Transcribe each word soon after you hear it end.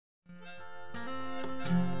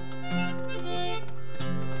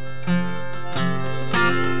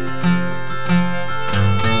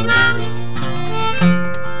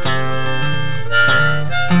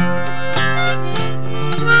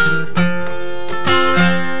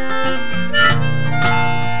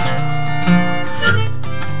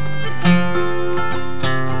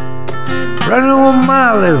Run, old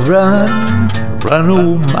Molly, run. Run,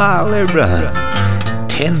 old Molly, run.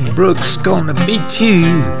 Tenbrooks gonna beat you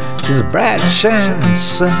to the bright shining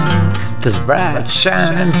sun. To the bright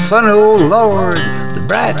shining sun, oh Lord, the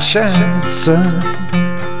bright shining sun.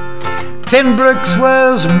 Tenbrooks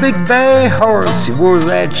was a big bay horse, he wore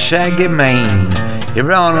that shaggy mane. He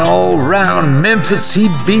ran all around Memphis, he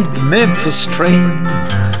beat the Memphis train.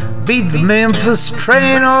 Beat the Memphis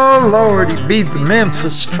train, oh Lord, he beat the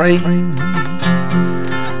Memphis train.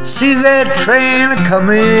 See that train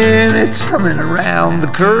a-comin', it's coming around the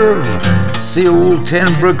curve. See old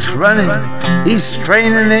Tenbrooks running, he's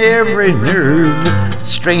straining every nerve.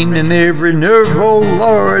 Straining every nerve, oh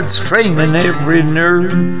Lord, straining every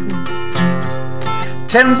nerve.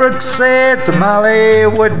 Tenbrooks said to Molly,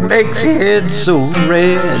 what makes your head so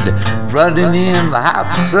red? Running in the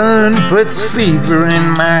hot sun puts fever in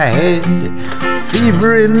my head.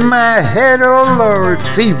 Fever in my head, oh Lord,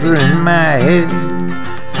 fever in my head.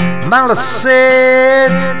 Molly said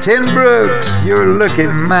to Tenbrooks, you're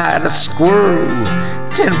looking mighty squirrel.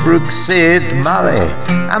 Tenbrooks said to Molly,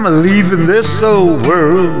 I'm a-leaving this old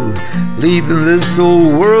world. Leaving this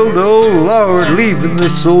old world, oh Lord, leaving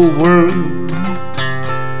this old world.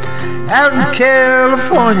 Out in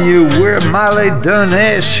California, where Molly done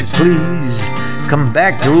as she please. Come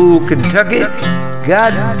back to old Kentucky,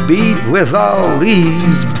 got beat with all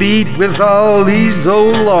these. Beat with all these,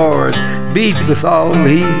 oh Lord, beat with all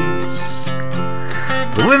these.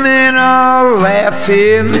 The women all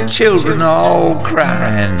laughing, the children all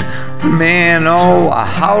crying, the men all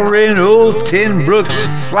hollering, old Tenbrooks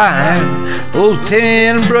flying. Old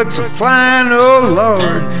Tenbrooks flying, oh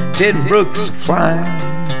Lord, Tenbrooks flying.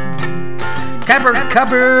 Copper,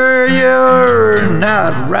 copper, you're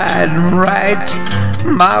not riding right.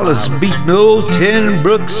 Molly's beating old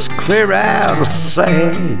Tenbrooks clear out of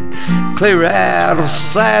sight. Clear out of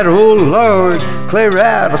sight, oh Lord, clear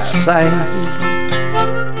out of sight.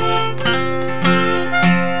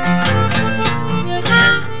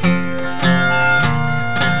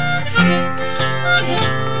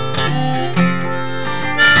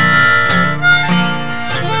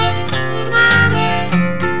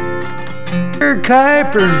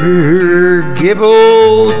 Kuiper, give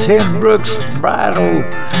old Tenbrooks the bridle.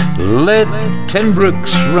 Let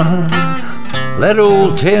Tenbrooks run. Let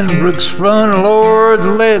old Tenbrooks run, Lord,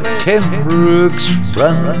 let Tenbrooks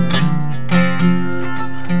run.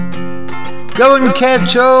 Go and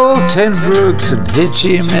catch old Tenbrooks and hitch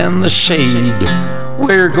him in the shade.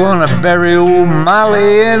 We're gonna bury old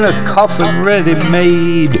Molly in a coffin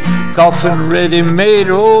ready-made. Coffin ready-made,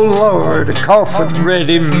 oh Lord, a coffin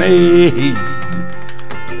ready-made.